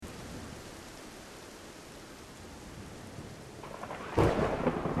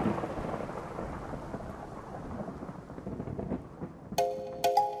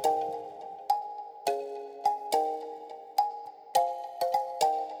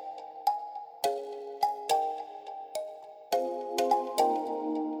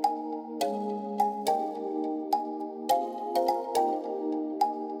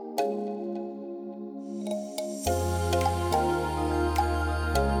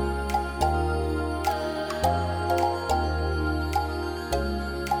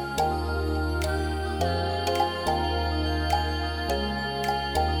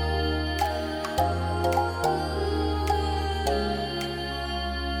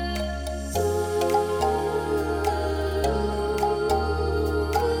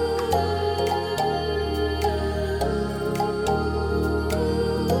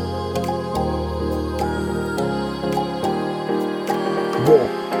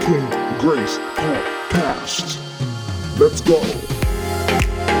Walking Grace Podcast. Let's go.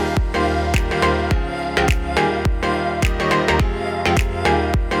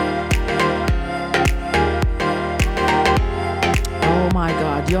 Oh my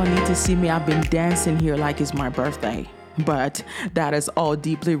God, y'all need to see me. I've been dancing here like it's my birthday, but that is all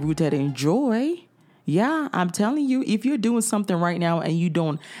deeply rooted in joy. Yeah, I'm telling you, if you're doing something right now and you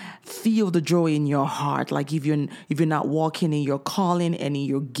don't feel the joy in your heart, like if you're not walking in your calling and in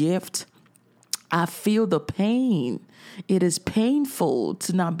your gift, I feel the pain. It is painful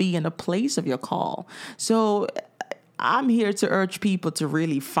to not be in a place of your call. So I'm here to urge people to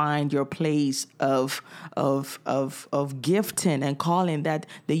really find your place of gifting and calling that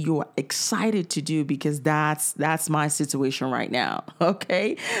you are excited to do, because that's my situation right now.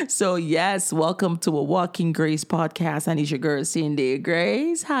 Okay, so yes, welcome to a Walking Grace podcast, and it's your girl Cindy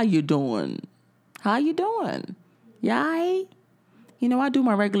Grace. How you doing? How you doing? Yeah, I do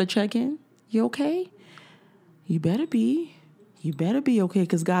my regular check-in. You okay? You better be. You better be okay,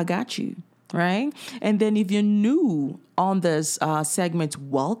 because God got you. Right. And then if you're new on this segment,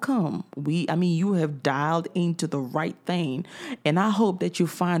 welcome. You have dialed into the right thing. And I hope that you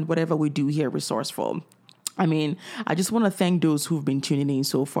find whatever we do here resourceful. I just want to thank those who've been tuning in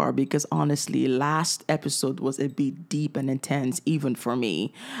so far, because honestly, last episode was a bit deep and intense, even for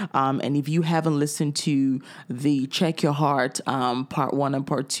me. And if you haven't listened to the Check Your Heart part 1 and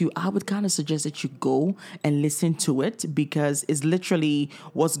part 2, I would kind of suggest that you go and listen to it, because it's literally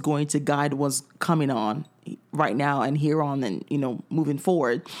what's going to guide what's coming on right now and here on and, moving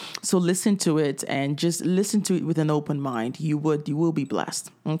forward. So listen to it and just listen to it with an open mind. You will be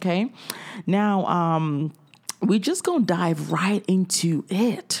blessed. Okay. Now, we're just gonna dive right into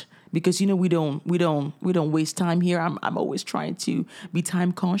it, because we don't waste time here. I'm always trying to be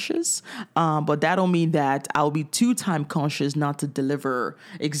time conscious, but that don't mean that I'll be too time conscious not to deliver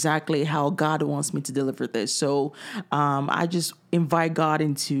exactly how God wants me to deliver this. So I just invite God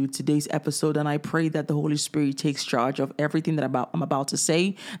into today's episode, and I pray that the Holy Spirit takes charge of everything that I'm about to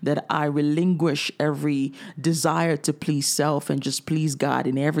say, that I relinquish every desire to please self and just please God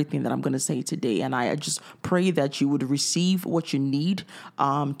in everything that I'm going to say today. And I just pray that you would receive what you need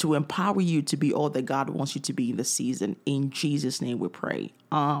to empower you to be all that God wants you to be in the season. In Jesus' name we pray.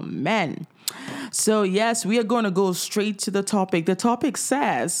 Amen. So yes, we are going to go straight to the topic. The topic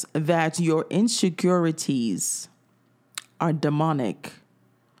says that your insecurities are demonic,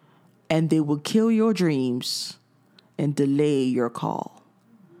 and they will kill your dreams and delay your call.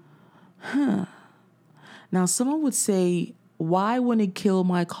 Now, someone would say, why wouldn't it kill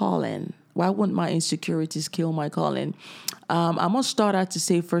my calling? Why wouldn't my insecurities kill my calling? I'm going to start out to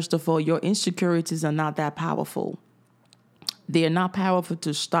say, first of all, your insecurities are not that powerful. They are not powerful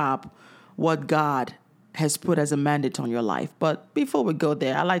to stop what God has put as a mandate on your life. But before we go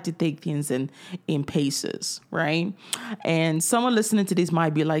there, I like to take things in paces, right? And someone listening to this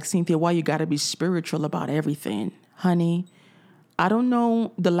might be like, Cynthia, why you got to be spiritual about everything? Honey, I don't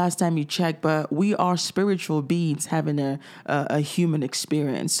know the last time you checked, but we are spiritual beings having a human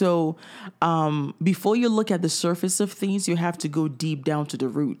experience. So before you look at the surface of things, you have to go deep down to the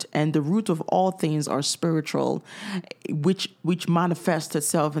root. And the root of all things are spiritual, which manifests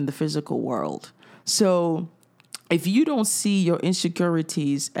itself in the physical world. So if you don't see your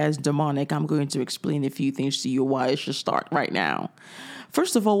insecurities as demonic, I'm going to explain a few things to you why it should start right now.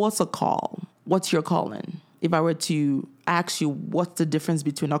 First of all, what's a call? What's your calling? If I were to ask you, what's the difference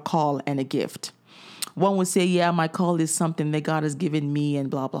between a call and a gift? One would say, yeah, my call is something that God has given me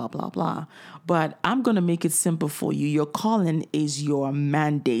and blah, blah, blah, blah. But I'm going to make it simple for you. Your calling is your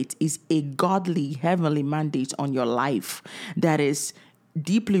mandate, is a godly, heavenly mandate on your life that is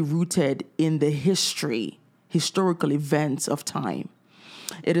deeply rooted in the historical events of time.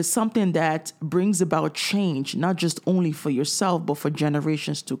 It is something that brings about change, not just only for yourself, but for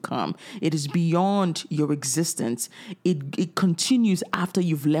generations to come. It is beyond your existence. It continues after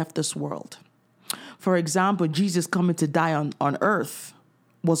you've left this world. For example, Jesus coming to die on earth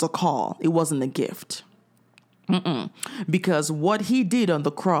was a call. It wasn't a gift. Because what he did on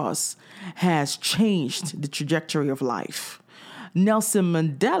the cross has changed the trajectory of life. Nelson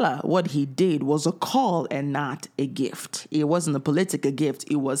Mandela, what he did was a call and not a gift. It wasn't a political gift.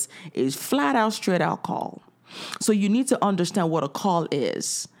 It was a flat out, straight out call. So you need to understand what a call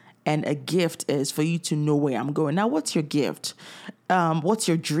is and a gift is for you to know where I'm going. Now, what's your gift? What's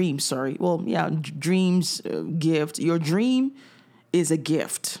your dream? Sorry. Well, yeah, dreams, gift. Your dream is a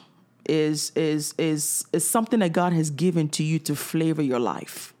gift. Is something that God has given to you to flavor your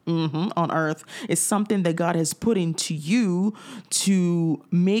life on earth. It's something that God has put into you to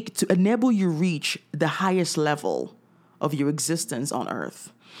enable you reach the highest level of your existence on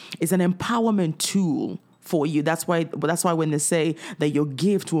earth. It's an empowerment tool for you. That's why when they say that your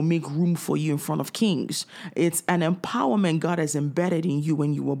gift will make room for you in front of kings, it's an empowerment God has embedded in you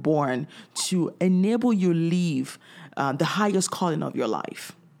when you were born to enable you live the highest calling of your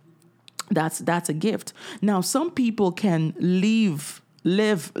life. That's a gift. Now, some people can live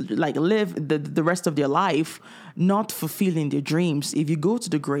the rest of their life not fulfilling their dreams. If you go to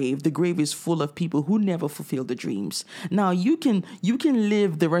the grave is full of people who never fulfill the dreams. Now, you can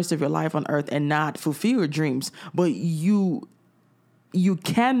live the rest of your life on earth and not fulfill your dreams, but you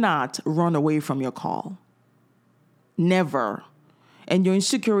cannot run away from your call. Never. And your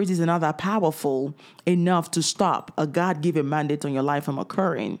insecurities are not that powerful enough to stop a God-given mandate on your life from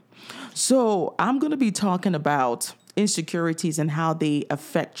occurring. So I'm going to be talking about insecurities and how they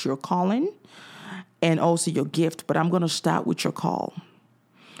affect your calling and also your gift. But I'm going to start with your call.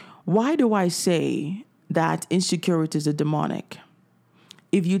 Why do I say that insecurities are demonic?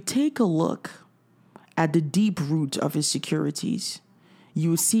 If you take a look at the deep root of insecurities,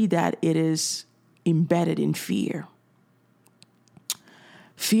 you will see that it is embedded in fear.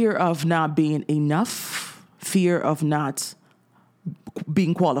 Fear of not being enough, fear of not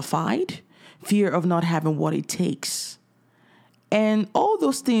being qualified, fear of not having what it takes. And all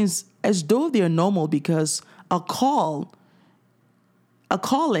those things as though they're normal, because a calling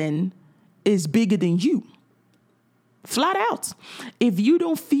is bigger than you. Flat out. If you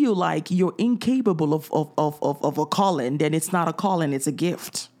don't feel like you're incapable of a calling, then it's not a calling, it's a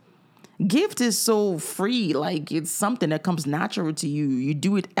gift. Gift is so free, like it's something that comes natural to you. You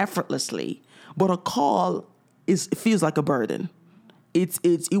do it effortlessly. But a call feels like a burden. It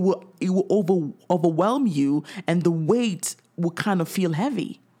will overwhelm you, and the weight will kind of feel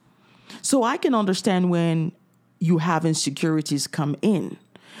heavy. So I can understand when you have insecurities come in,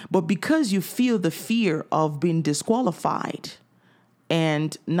 but because you feel the fear of being disqualified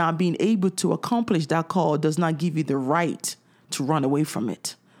and not being able to accomplish that call does not give you the right to run away from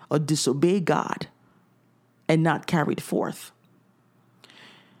it or disobey God and not carry it forth.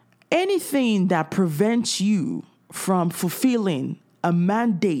 Anything that prevents you from fulfilling a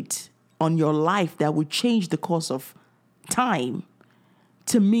mandate on your life that would change the course of time,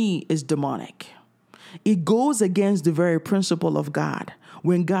 to me, is demonic. It goes against the very principle of God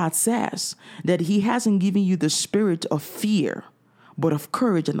when God says that he hasn't given you the spirit of fear, but of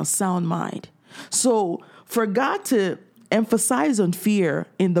courage and a sound mind. So for God to emphasize on fear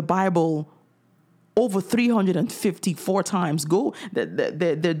in the Bible over 354 times,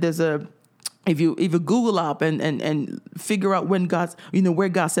 there's a if you Google up and figure out when God's, where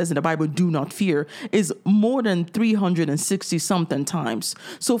God says in the Bible, do not fear, is more than 360 something times.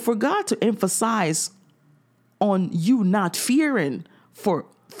 So for God to emphasize on you not fearing for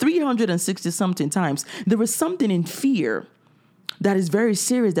 360 something times, there is something in fear that is very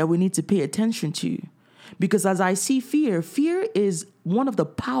serious that we need to pay attention to. Because as I see fear is one of the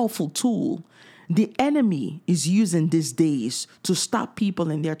powerful tools the enemy is using these days to stop people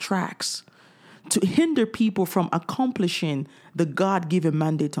in their tracks, to hinder people from accomplishing the God-given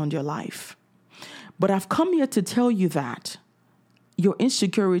mandate on their life. But I've come here to tell you that your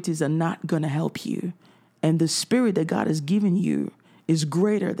insecurities are not going to help you. And the spirit that God has given you is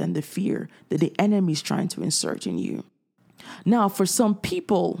greater than the fear that the enemy is trying to insert in you. Now, for some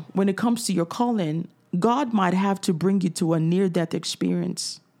people, when it comes to your calling, God might have to bring you to a near-death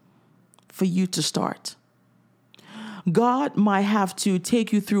experience for you to start. God might have to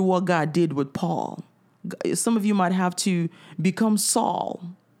take you through what God did with Paul. Some of you might have to become Saul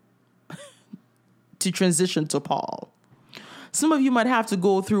to transition to Paul. Some of you might have to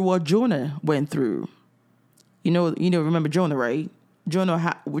go through what Jonah went through. Remember Jonah, right?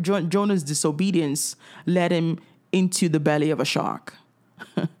 Jonah's disobedience led him into the belly of a shark.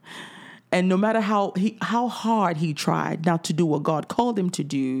 And no matter how hard he tried not to do what God called him to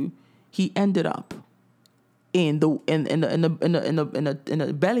do, he ended up in the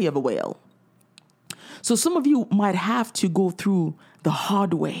belly of a whale. So some of you might have to go through the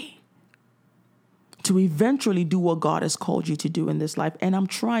hard way to eventually do what God has called you to do in this life. And I'm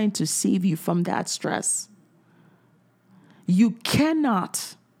trying to save you from that stress. You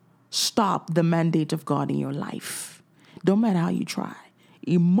cannot stop the mandate of God in your life. No matter how you try,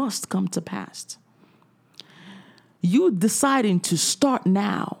 it must come to pass. You deciding to start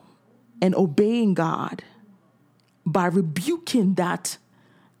now and obeying God by rebuking that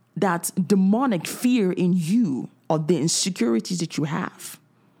demonic fear in you or the insecurities that you have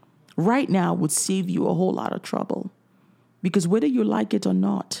right now would save you a whole lot of trouble. Because whether you like it or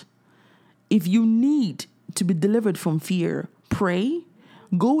not, if you need to be delivered from fear, pray,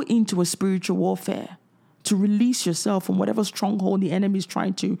 go into a spiritual warfare to release yourself from whatever stronghold the enemy is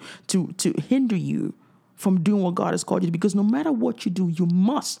trying to hinder you from doing what God has called you to. Because no matter what you do, you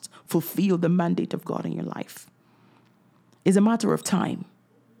must fulfill the mandate of God in your life. It's a matter of time.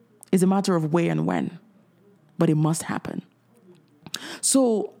 It's a matter of where and when. But it must happen.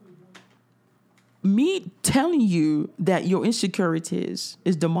 So, me telling you that your insecurities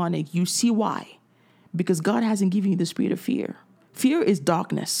is demonic, you see why. Because God hasn't given you the spirit of fear. Fear is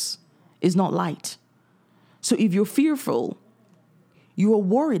darkness. It's not light. So if you're fearful, you are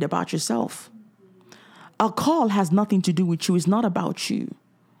worried about yourself. A call has nothing to do with you. It's not about you.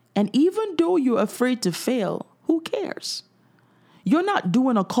 And even though you're afraid to fail, who cares? You're not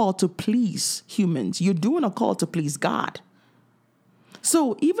doing a call to please humans. You're doing a call to please God.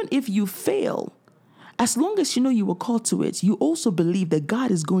 So even if you fail, as long as you know you were called to it, you also believe that God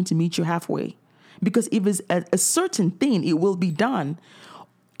is going to meet you halfway. Because if it's a certain thing, it will be done.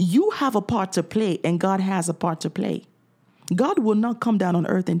 You have a part to play and God has a part to play. God will not come down on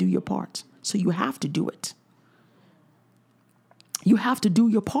earth and do your part. So you have to do it. You have to do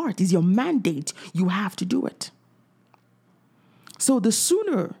your part. It's your mandate. You have to do it. So the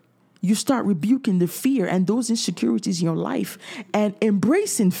sooner you start rebuking the fear and those insecurities in your life and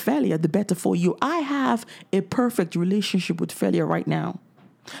embracing failure, the better for you. I have a perfect relationship with failure right now.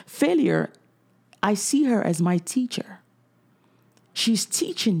 Failure, I see her as my teacher. She's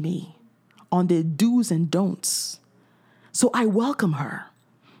teaching me on the do's and don'ts. So I welcome her.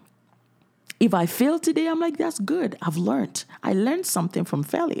 If I fail today, I'm like, that's good. I've learned. I learned something from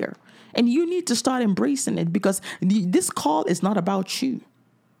failure. And you need to start embracing it because this call is not about you.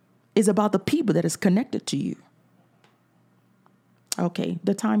 It's about the people that is connected to you. Okay,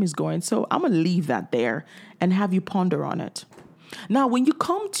 the time is going. So I'm going to leave that there and have you ponder on it. Now, when it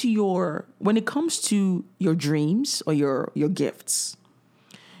comes to your dreams or your gifts,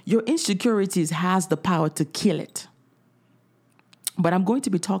 your insecurities has the power to kill it. But I'm going to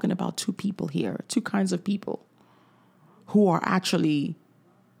be talking about two people here, two kinds of people who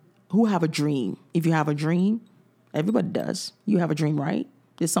have a dream. If you have a dream, everybody does. You have a dream, right?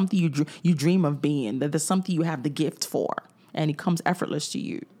 There's something you dream of being, that there's something you have the gift for, and it comes effortless to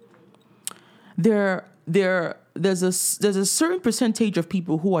you. There's a certain percentage of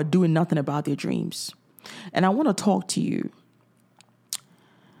people who are doing nothing about their dreams. And I want to talk to you.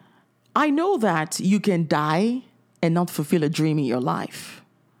 I know that you can die and not fulfill a dream in your life.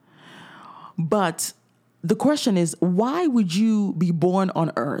 But the question is, why would you be born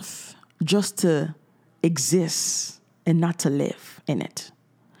on earth just to exist and not to live in it?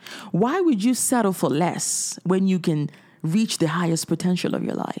 Why would you settle for less when you can reach the highest potential of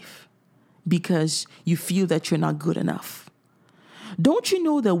your life? Because you feel that you're not good enough. Don't you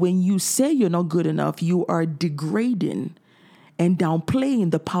know that when you say you're not good enough, you are degrading and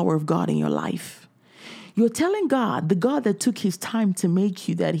downplaying the power of God in your life? You're telling God, the God that took his time to make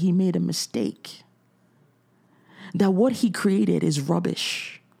you, that he made a mistake. That what he created is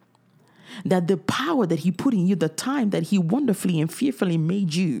rubbish. That the power that he put in you, the time that he wonderfully and fearfully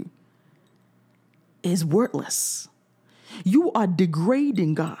made you, is worthless. You are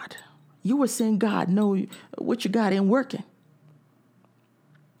degrading God. You were saying, God, no, what you got ain't working.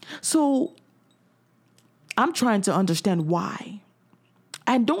 So I'm trying to understand why.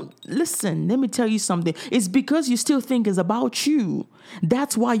 And listen, let me tell you something. It's because you still think it's about you.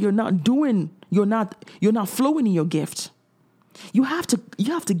 That's why you're not flowing in your gift. You have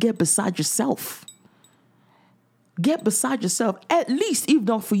to get beside yourself. Get beside yourself, at least if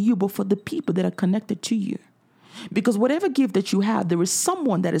not for you, but for the people that are connected to you. Because whatever gift that you have, there is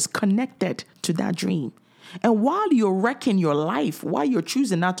someone that is connected to that dream. And while you're wrecking your life, while you're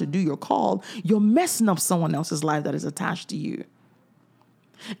choosing not to do your call, you're messing up someone else's life that is attached to you.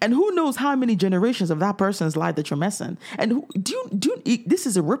 And who knows how many generations of that person's life that you're messing. And this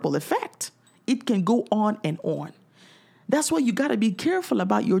is a ripple effect. It can go on and on. That's why you got to be careful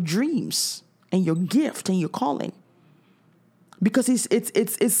about your dreams and your gift and your calling. Because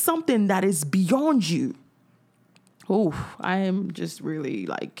it's something that is beyond you. Oh, I am just really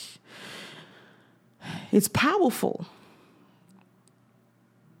it's powerful.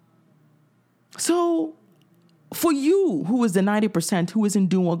 So for you, who is the 90% who isn't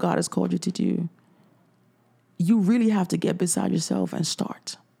doing what God has called you to do, you really have to get beside yourself and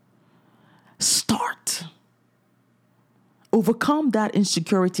start. Start. Overcome that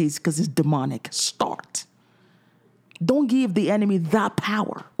insecurities because it's demonic. Start. Don't give the enemy that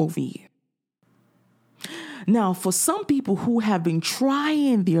power over you. Now, for some people who have been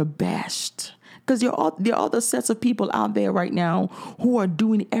trying their best, because there are other sets of people out there right now who are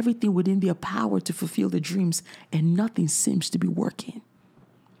doing everything within their power to fulfill their dreams, and nothing seems to be working.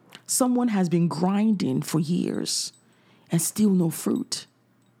 Someone has been grinding for years and still no fruit.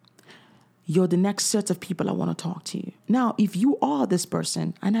 You're the next set of people I want to talk to you. Now, if you are this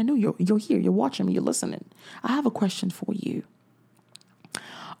person, and I know you're here, you're watching me, you're listening, I have a question for you.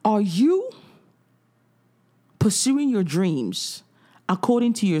 Are you pursuing your dreams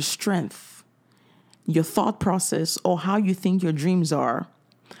according to your strength, your thought process, or how you think your dreams are,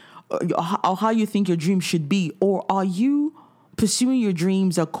 or how you think your dreams should be? Or are you pursuing your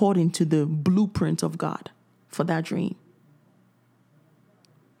dreams according to the blueprint of God for that dream?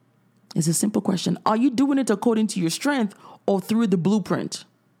 It's a simple question. Are you doing it according to your strength or through the blueprint?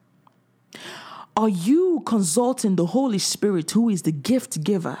 Are you consulting the Holy Spirit, who is the gift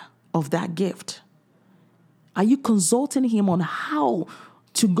giver of that gift? Are you consulting him on how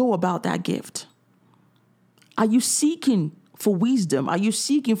to go about that gift? Are you seeking for wisdom? Are you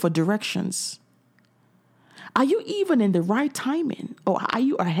seeking for directions? Are you even in the right timing, or are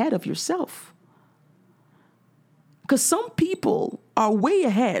you ahead of yourself? Because some people are way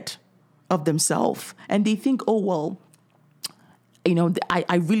ahead of themselves and they think, oh, well,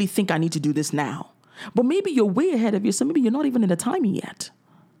 I really think I need to do this now. But maybe you're way ahead of yourself. Maybe you're not even in the timing yet.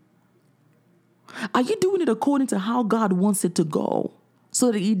 Are you doing it according to how God wants it to go,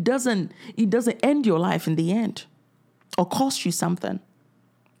 so that it doesn't end your life in the end or cost you something?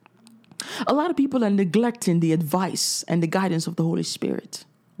 A lot of people are neglecting the advice and the guidance of the Holy Spirit.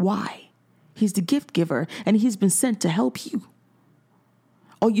 Why? He's the gift giver and he's been sent to help you.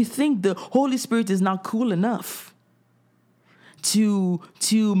 Or you think the Holy Spirit is not cool enough to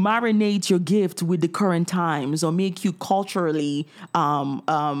marinate your gift with the current times or make you culturally,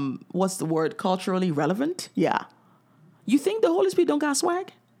 culturally relevant? Yeah. You think the Holy Spirit don't got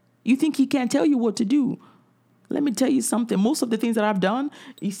swag? You think he can't tell you what to do? Let me tell you something. Most of the things that I've done,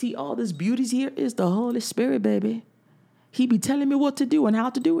 you see all this beauties here, is the Holy Spirit, baby. He be telling me what to do and how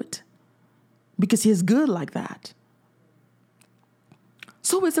to do it because he's good like that.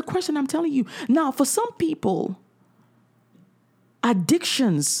 So it's a question I'm telling you. Now, for some people,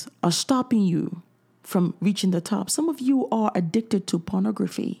 addictions are stopping you from reaching the top. Some of you are addicted to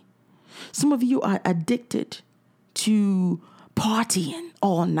pornography. Some of you are addicted to partying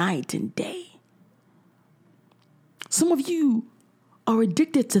all night and day. Some of you are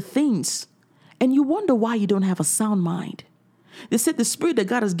addicted to things and you wonder why you don't have a sound mind. They said the spirit that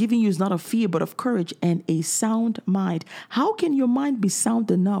God has given you is not of fear, but of courage and a sound mind. How can your mind be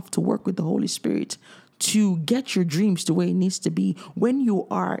sound enough to work with the Holy Spirit to get your dreams the way it needs to be when you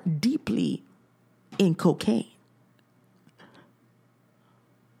are deeply in cocaine?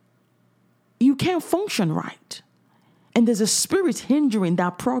 You can't function right. And there's a spirit hindering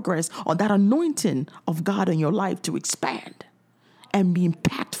that progress or that anointing of God in your life to expand and be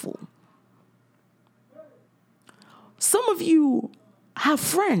impactful. Some of you have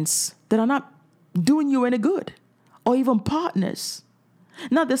friends that are not doing you any good, or even partners.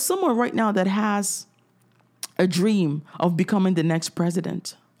 Now, there's someone right now that has a dream of becoming the next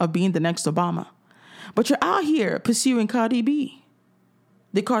president, of being the next Obama. But you're out here pursuing Cardi B,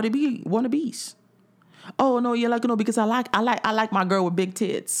 the Cardi B wannabes. Oh, no, you're like, no, because I like my girl with big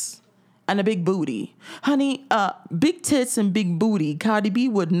tits and a big booty. Honey, big tits and big booty, Cardi B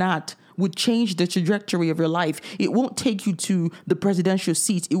would change the trajectory of your life. It won't take you to the presidential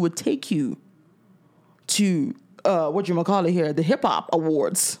seat. It would take you to, the hip hop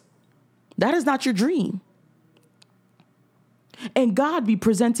awards. That is not your dream. And God be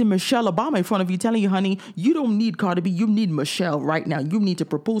presenting Michelle Obama in front of you, telling you, honey, you don't need Cardi B. You need Michelle right now. You need to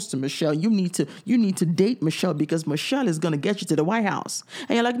propose to Michelle. You need to date Michelle because Michelle is going to get you to the White House.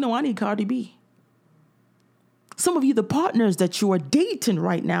 And you're like, no, I need Cardi B. Some of you, the partners that you are dating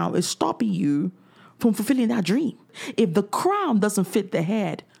right now is stopping you from fulfilling that dream. If the crown doesn't fit the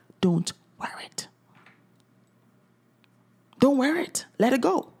head, don't wear it. Don't wear it. Let it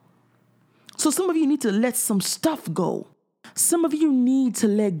go. So some of you need to let some stuff go. Some of you need to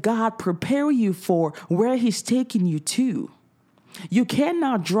let God prepare you for where he's taking you to. You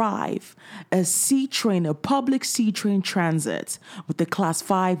cannot drive a C-train, a public C-train transit with the Class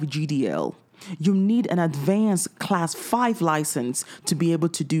 5 GDL. You need an advanced Class 5 license to be able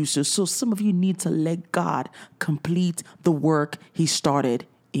to do so. So some of you need to let God complete the work he started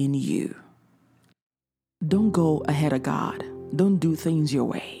in you. Don't go ahead of God. Don't do things your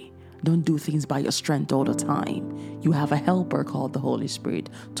way. Don't do things by your strength all the time. You have a helper called the Holy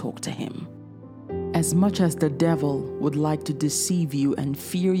Spirit. Talk to him. As much as the devil would like to deceive you and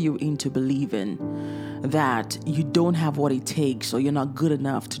fear you into believing that you don't have what it takes or you're not good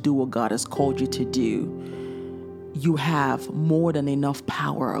enough to do what God has called you to do, you have more than enough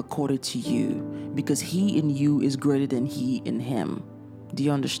power according to you because he in you is greater than he in him. Do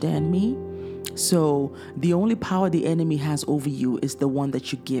you understand me? So the only power the enemy has over you is the one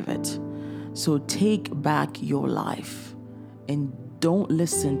that you give it. So take back your life and don't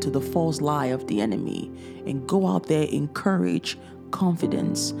listen to the false lie of the enemy, and go out there in courage,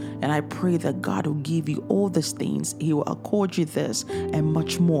 confidence. And I pray that God will give you all these things. He will accord you this and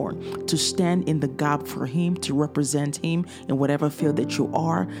much more, to stand in the gap for him, to represent him in whatever field that you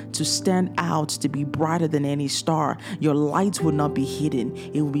are, to stand out, to be brighter than any star. Your light will not be hidden.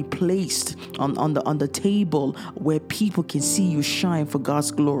 It will be placed on the table where people can see you shine for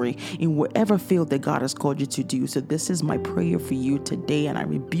God's glory in whatever field that God has called you to do. So this is my prayer for you today, and I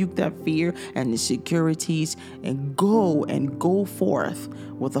rebuke that fear and insecurities, and go forth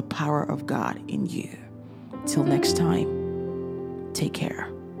with the power of God in you. Till next time, take care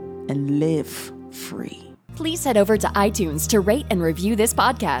and live free. Please head over to iTunes to rate and review this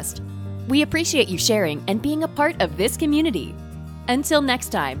podcast. We appreciate you sharing and being a part of this community. Until next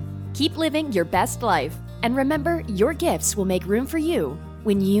time, keep living your best life, and remember, your gifts will make room for you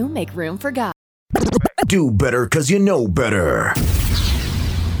when you make room for God. Do better 'cause you know better.